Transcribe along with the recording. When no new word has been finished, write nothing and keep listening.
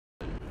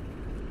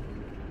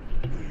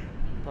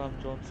Sam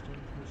Johnston.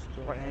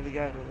 Right, here we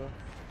go.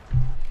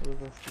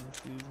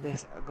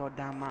 This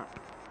goddamn map.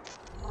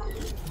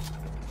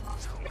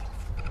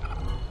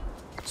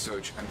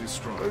 Search and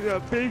destroy. Oh yeah,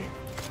 big.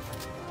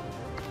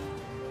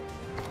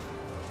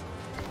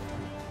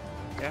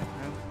 Yeah,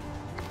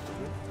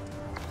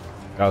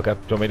 no. Okay, do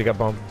you want me to get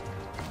bomb?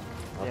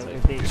 I'll Yeah, take we're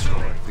it. big.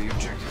 Destroy the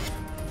objective.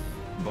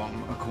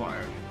 Bomb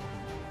acquired.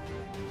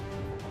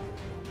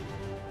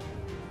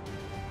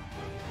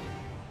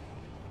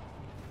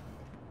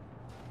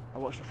 I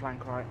watched the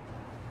flank right.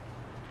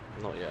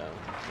 Not yet.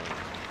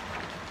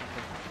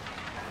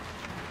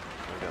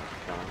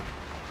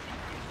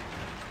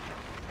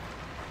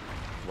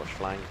 Watch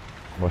flying.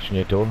 Watching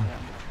your door. Watch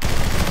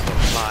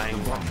flying.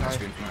 The bomb has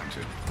been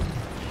planted.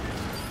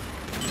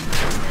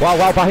 Wow,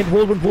 wow, behind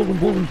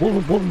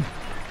Wolven.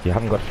 You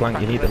haven't got flank,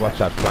 you need to watch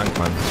that flank,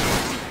 man.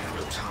 Out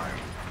of time.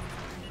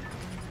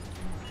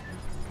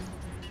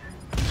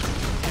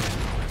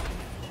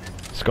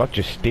 Scott,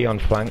 just stay on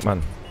flank,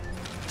 man.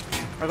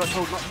 I got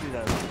told not to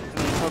though.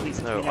 I mean, told me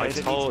to, No, you know, I don't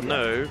need told to,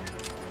 no,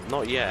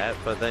 not yet.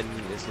 But then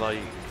it's like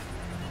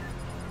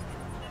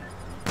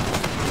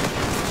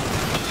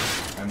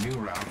A new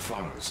round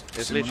follows.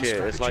 it's Similar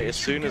literally it's like as strategies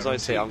soon should as I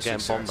say I'm guarantee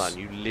getting bombed success.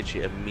 down, you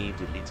literally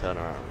immediately turn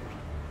around.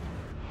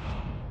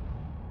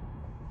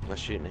 My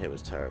shooting hit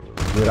was terrible.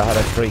 You would have had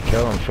a free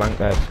kill on flank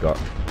there, Scott.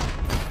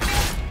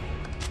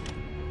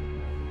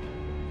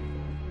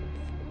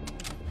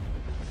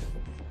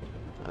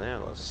 I think I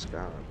got a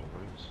scar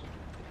once.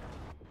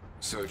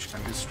 Search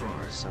and destroy.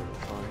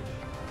 75.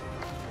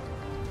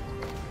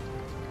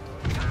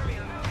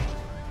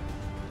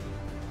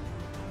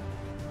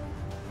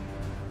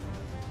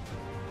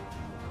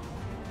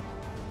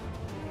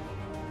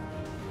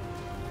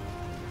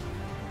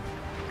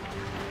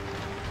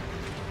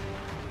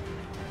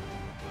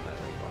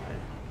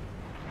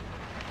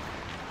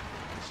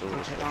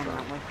 We'll take down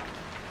that way.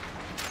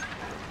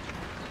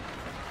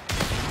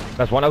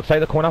 There's one outside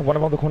the corner, one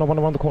around the corner, one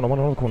around the corner, one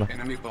around the corner.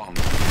 Enemy bomb.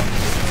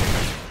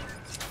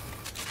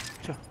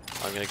 Sure.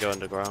 I'm gonna go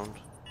underground.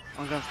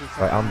 I'm going through Right,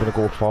 centre. I'm gonna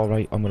go far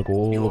right, I'm gonna go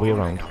all the way You're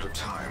around. running out of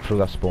time. Through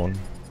that spawn.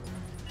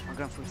 I'm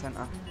going through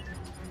centre.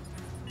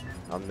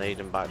 I'm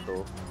nading back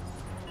door.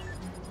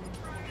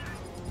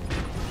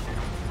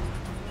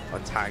 I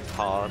tagged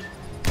hard.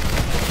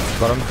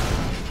 Got him.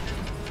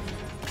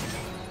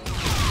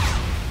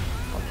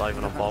 I'm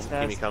diving on bomb.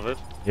 Keep me covered.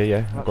 Yeah, yeah,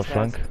 I've got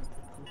Upstairs. flank.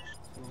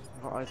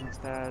 I've got eyes on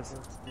stairs.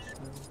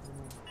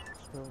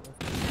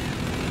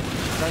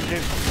 Don't do.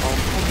 Oh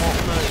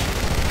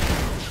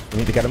We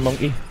need to get him,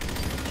 monkey.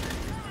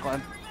 Got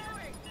him.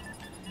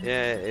 no.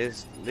 Yeah,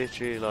 it's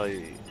literally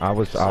like. I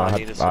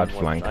had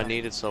flank. I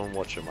needed someone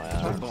watching my The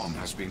ass. bomb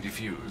has been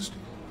defused.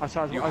 I was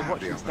You have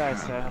watching the the stairs,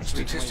 upper so hand. that's the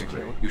reason why you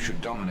Statistically, killed. you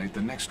should dominate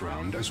the next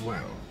round as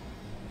well.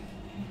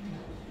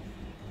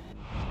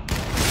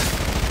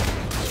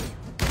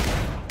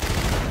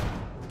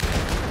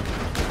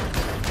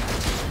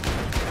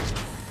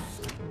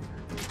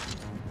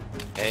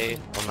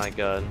 On my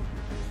gun,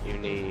 you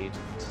need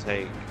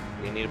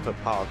to put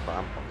power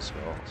clamp on the skull,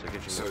 so it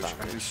gives you more Search and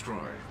damage. destroy.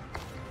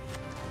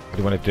 What do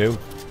you want to do?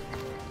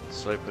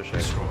 Slow pushing.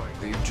 Destroy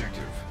the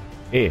objective.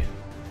 Here.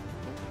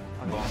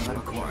 Bomb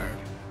acquired.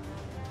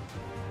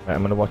 Right,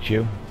 I'm gonna watch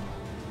you.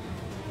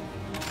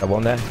 That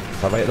one there,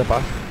 that right at the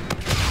back.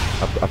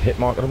 I've hit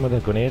marked him with a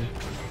grenade.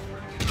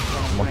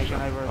 I'm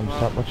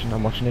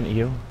watching into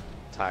you.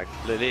 Tag.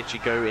 Literally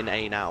go in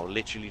A now.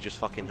 Literally just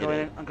fucking hit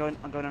it. I'm going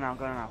now.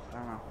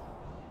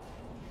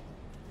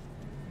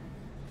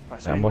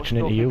 Right, I'm watching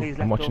into you.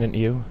 I'm watching into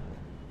you.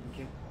 Thank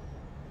you.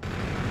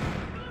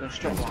 Going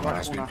straight to the Bomb right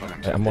has been corner.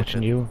 planted. I'm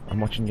watching you. I'm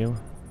watching you.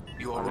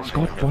 You are running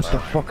Scott, out of what the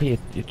time. fuck are you?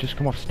 You just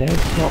come off stairs,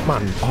 Scott,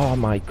 man. Oh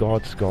my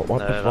God, Scott, what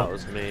No, the that fuck?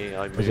 was me.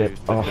 I moved Was it?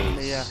 Oh.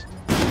 because Yeah.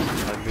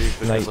 I moved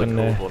because I Sniping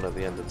there. called one at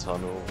the end of the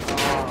tunnel.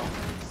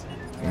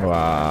 Oh,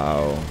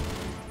 Wow.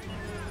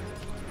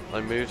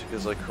 I moved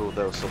because I called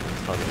there was someone in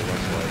the tunnel.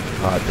 That's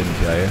why. I didn't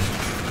hear you.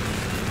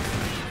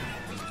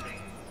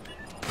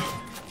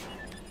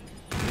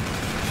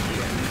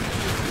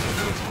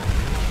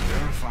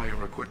 Verify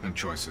your equipment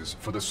choices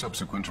for the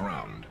subsequent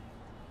round.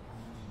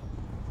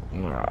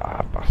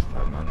 Ah,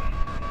 bastard, man.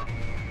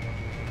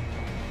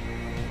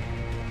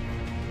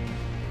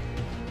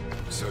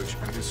 Search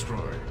and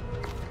destroy.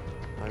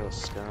 I got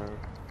scared.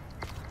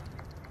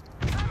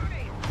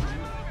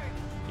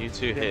 You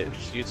two hit.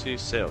 You two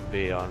sit up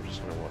B. I'm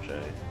just gonna watch A.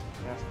 yeah,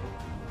 that's cool.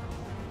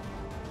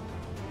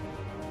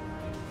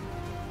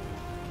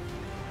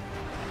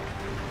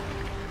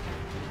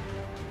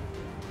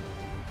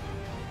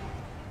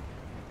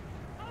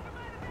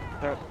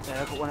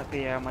 I've got one at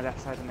B on my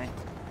left side of me.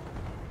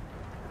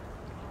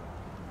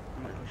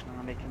 I'm not pushing,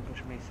 I'm making him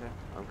push me, so.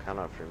 I'm kind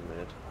of through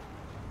mid.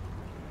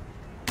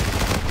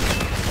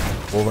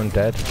 Wolven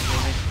dead.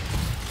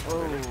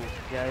 Oh,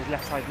 yeah, his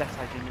left side,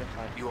 Jimmy, left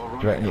side. You are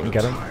Do you reckon you running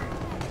can out get of him?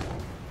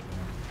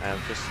 time.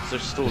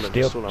 Just stall him. steal-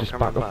 Just stall him. just I'm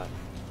back coming up. back.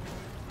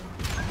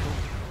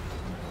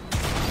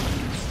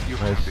 You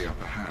Nice. have the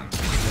upper hand.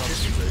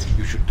 Statistically,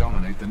 you should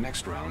dominate the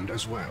next round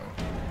as well.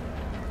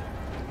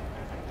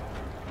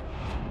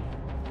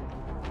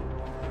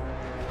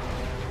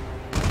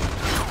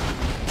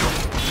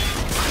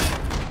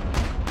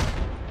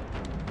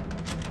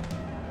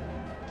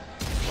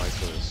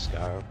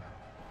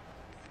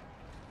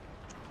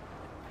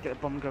 Get the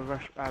bomb and go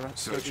rush.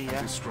 Search go and D,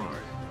 yeah. destroy.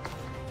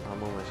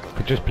 I'm almost on. You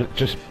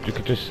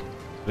could just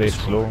play it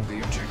slow. The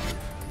objective.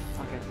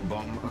 Okay.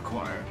 Bomb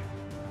acquired.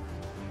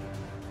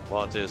 What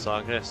I'll do is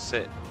I'm gonna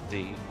sit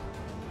deep.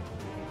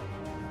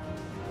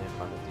 Yeah,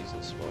 find a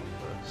decent spot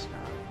for a scan.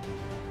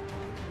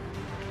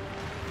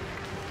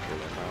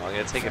 I'm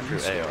gonna take it through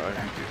A, alright?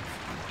 Active.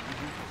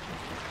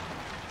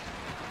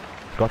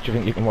 Scott, you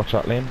think you can watch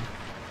that lane?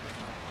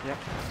 Yep.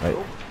 Right.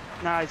 Oh.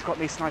 Nah, he's got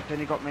me sniping.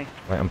 He got me.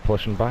 Right, I'm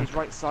pushing back. He's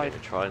right side.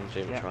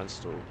 Jamie, Yeah. try and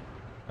stall.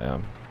 I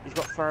am. He's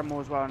got thermal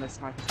as well on his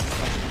sniper.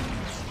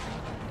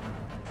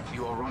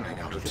 You are running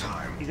out of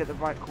time. He's at the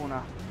right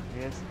corner.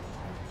 He is.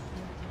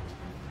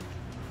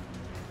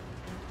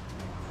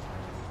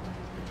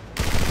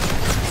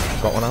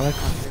 Got one, Alex.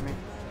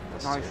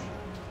 Nice.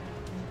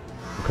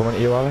 I'm coming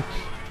to you, Alex.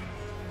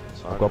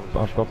 So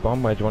I've got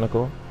bomb. Where do you want to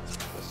go?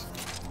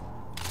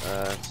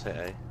 Sit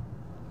A.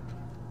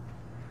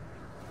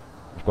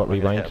 I've got I'm gonna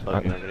rewind. hit a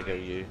bug and I'm gonna go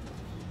U.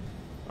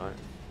 Alright.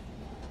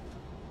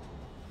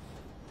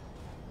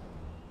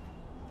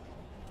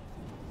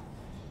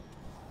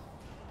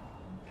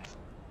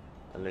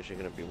 I'm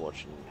literally gonna be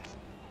watching.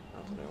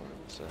 I don't know what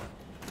it's.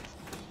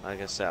 I'm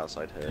gonna sit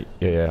outside here.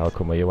 Yeah, I'll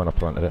come with you when I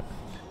planted it.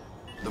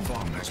 The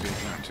bomb has been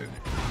planted.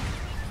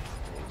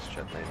 Just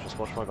check, mate. Just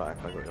watch my back.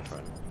 I got your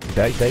friend.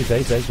 There.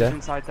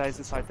 Inside there,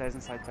 inside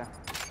there.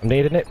 I'm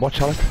needing it.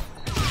 Watch, Alex.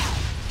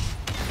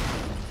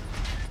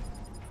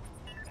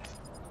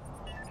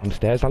 On the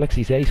stairs, Alex.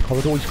 He's there. He's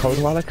corridor,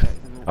 Alex.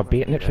 I'm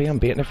baiting it for you,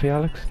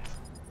 Alex.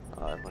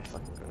 I have my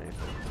fucking grenade.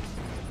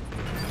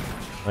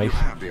 You Nice.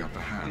 have the upper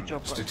hand. Good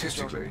job,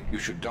 Statistically, you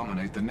should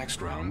dominate the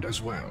next round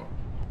as well.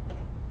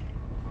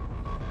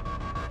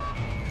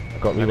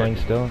 I've got rewind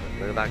still.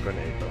 Look at that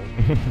grenade, bro.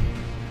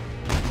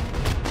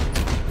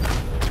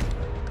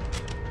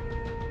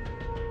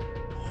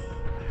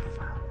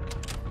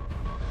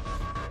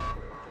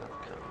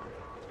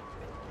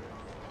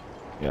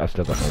 Yeah, I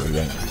still got no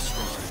rewind.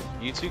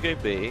 You two go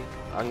B.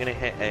 I'm gonna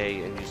hit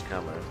A and use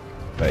camera.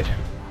 Right.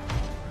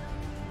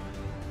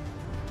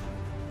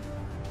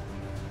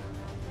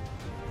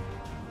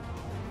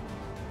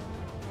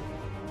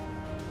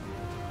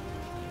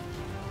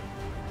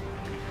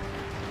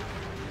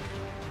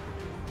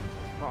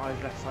 Got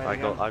eyes left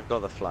side. I've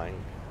got the flank.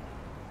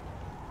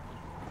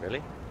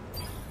 Really?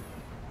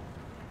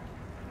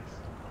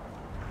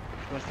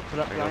 Wants to pull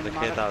up I got behind the him,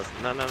 kid Alex?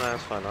 that was. No,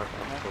 it's fine. I'm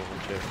cool.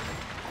 I'm chill.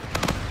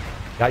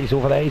 Yeah, he's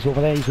over there. He's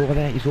over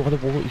the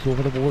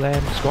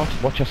wall, Scott,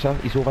 watch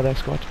yourself. He's over there,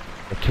 Scott.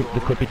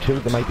 There could be two.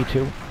 There might be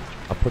two.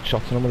 I'll put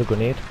shots on him with a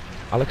grenade.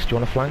 Alex, do you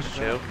want to flank?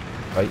 Chill.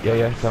 Right,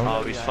 yeah, Oh,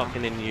 down. he's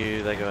fucking in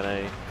U. They're going A.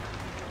 Okay.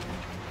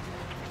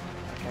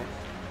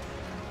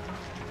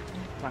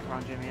 Back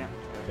around Jimmy, yeah.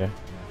 Yeah.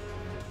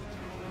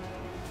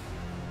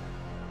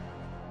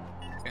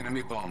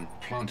 Enemy bomb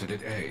planted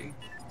at A.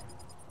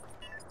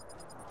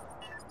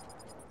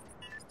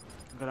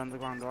 Good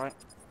underground, right?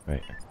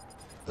 Right.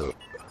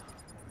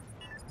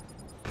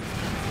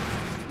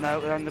 No,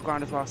 we're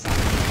underground as well.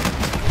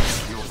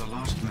 You're the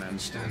last man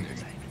standing.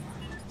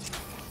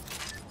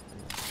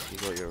 You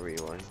got your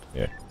rewind.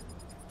 Yeah.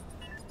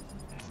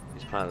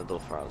 He's planting the door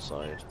for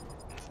outside.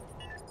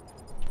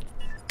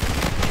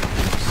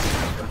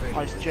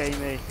 Nice,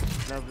 Jamie.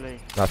 Lovely.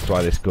 That's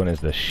why this gun is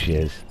the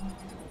shiz.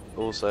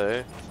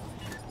 Also,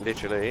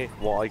 literally,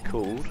 what I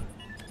called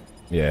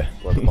Yeah.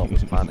 where the bomb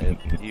was planted.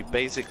 You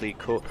basically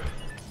call.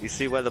 You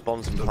see where the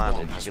bombs are The planted,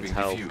 bomb has you can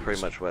been tell defused.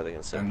 pretty much where they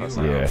can sit. A new That's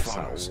round Yeah.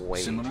 follows. way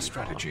Similar too far.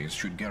 strategies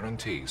should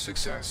guarantee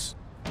success.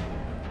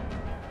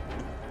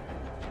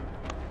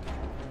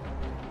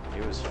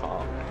 He was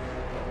far.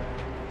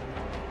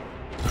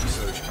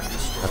 Search and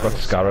destroy. I've got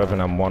Scarab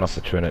and I'm one off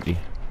the Trinity.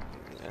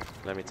 Yeah,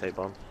 let me take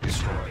bomb.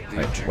 Destroy the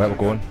Right, objective. where we're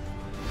going?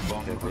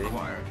 Bomb Good, dude.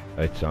 acquired.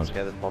 Right, sounds. Let's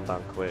get this bomb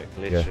down quick.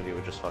 Literally,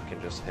 we just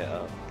fucking just hit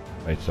up.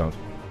 Right, sounds.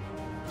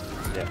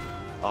 Yeah.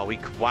 Oh,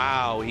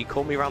 wow, he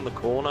called me around the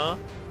corner.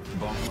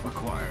 Bomb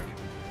acquired.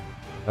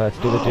 Let's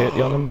do the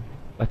dirty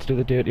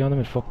on them.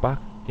 And fuck back.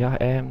 Yeah,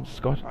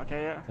 Scott.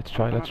 Okay, yeah. Let's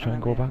try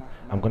and go back.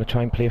 I'm gonna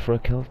try and play for a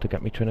kill to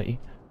get me Trinity.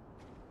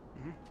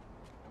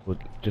 We'll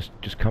just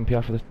camp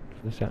here for the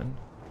second.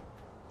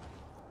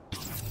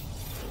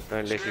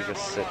 Don't literally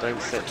just sit.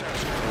 Don't sit. Don't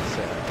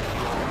sit.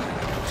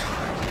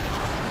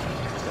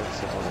 Don't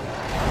sit on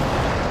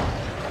it.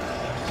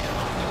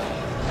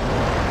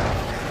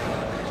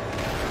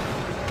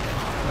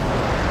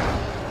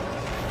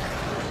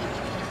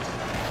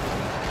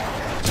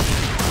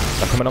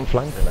 They're coming on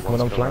flank. They're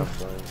coming on Let's go flank.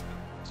 left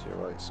line. To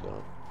your right,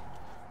 Scott.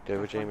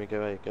 Go with Jamie.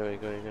 Go A. Go A.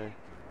 Go A. Go.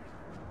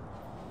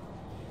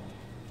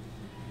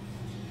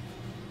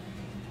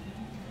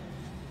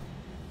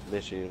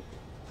 Literally.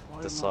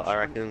 I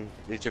reckon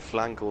you should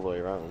flank all the way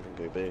around and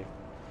go B.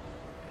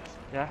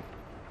 Yeah.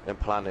 Then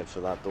plan it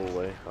for that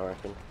doorway, I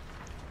reckon.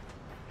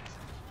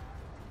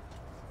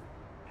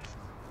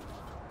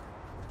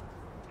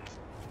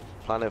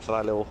 Plan it for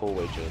that little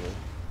hallway, Jamie.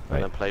 Right.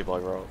 And then play by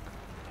rock.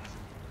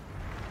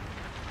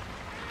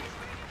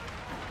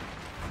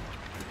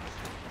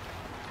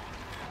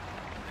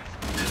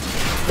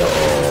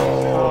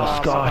 Oh,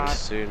 Scott! As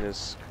soon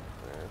as...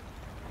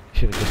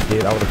 Should have just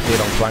stayed. I would have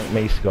stayed on flank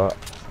me, Scott.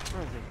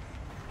 Where is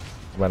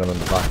he? When I'm in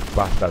the back,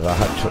 bastard. I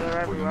had Oh, to. they're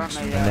everywhere, aren't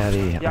they? I'm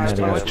nearly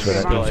I a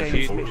trigger. Scott,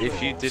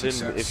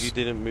 if you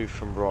didn't move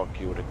from rock,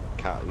 you would have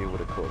caught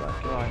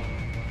that kill. Right.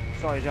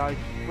 Sorry, I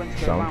went to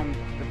go Sound. around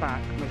the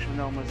back, make sure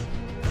no one was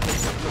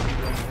looking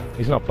for anything.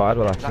 He's not bad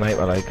with that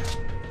sniper, like.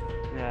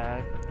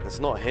 Yeah. It's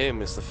not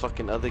him, it's the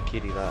fucking other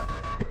kiddie that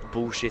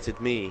bullshitted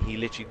me. He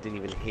literally didn't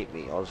even hit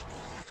me. I was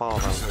far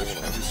around the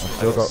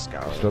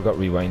corner. Still got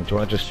rewind. Do you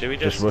want to Should we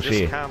just rush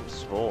here? camp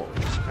spawn?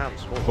 Just camp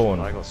spawn. Spawn.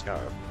 I got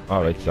scarab.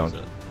 Alright, sound.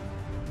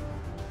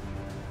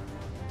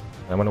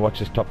 I'm gonna watch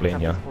this top lane,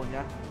 yeah.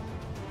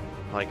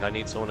 Like, I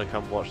need someone to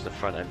come watch the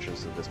front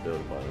entrance of this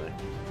building, by the way.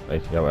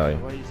 Right, yeah, well.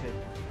 What do you see?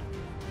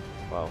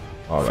 Wow.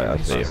 Alright, I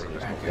see you.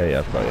 Yeah,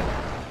 I've got you.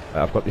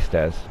 I've got the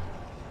stairs.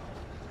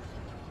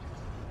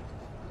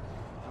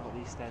 Oh,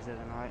 these stairs are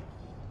the night.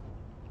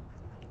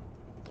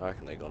 I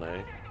reckon they got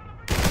A.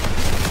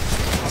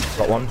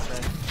 Got one.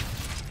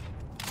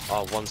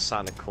 Oh, one sat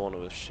in the corner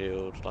with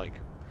shield, like,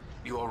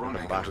 You are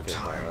running back out of in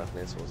time. there,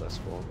 near towards that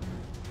spawn.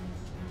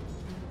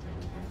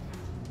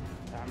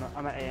 Yeah,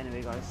 I'm at A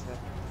anyway, guys. So.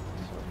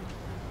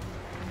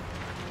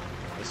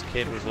 This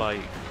kid was like,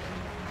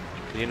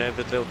 you know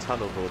the little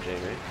tunnel door, Jamie?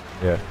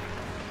 Yeah.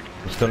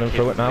 He's stunning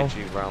through it now.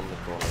 Literally round the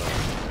corner.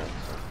 Yeah,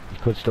 He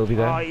could still be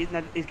there. Oh,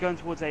 he's going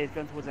towards A, he's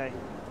going towards A. He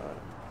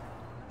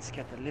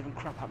scared the living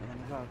crap out of me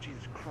then as well,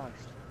 Jesus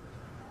Christ.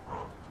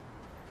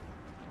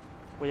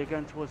 Well, you're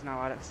going towards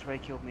now, Alex. Ray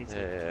killed me too.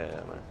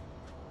 yeah, man.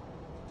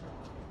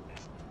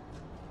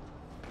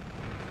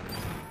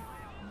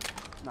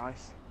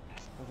 Nice.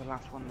 That was the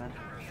last one then.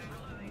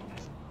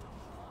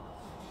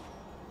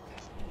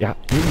 Yeah,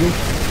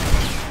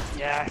 you.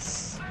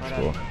 Yes! Well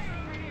Cool.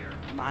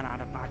 done. Man, I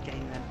had a bad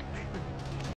game then.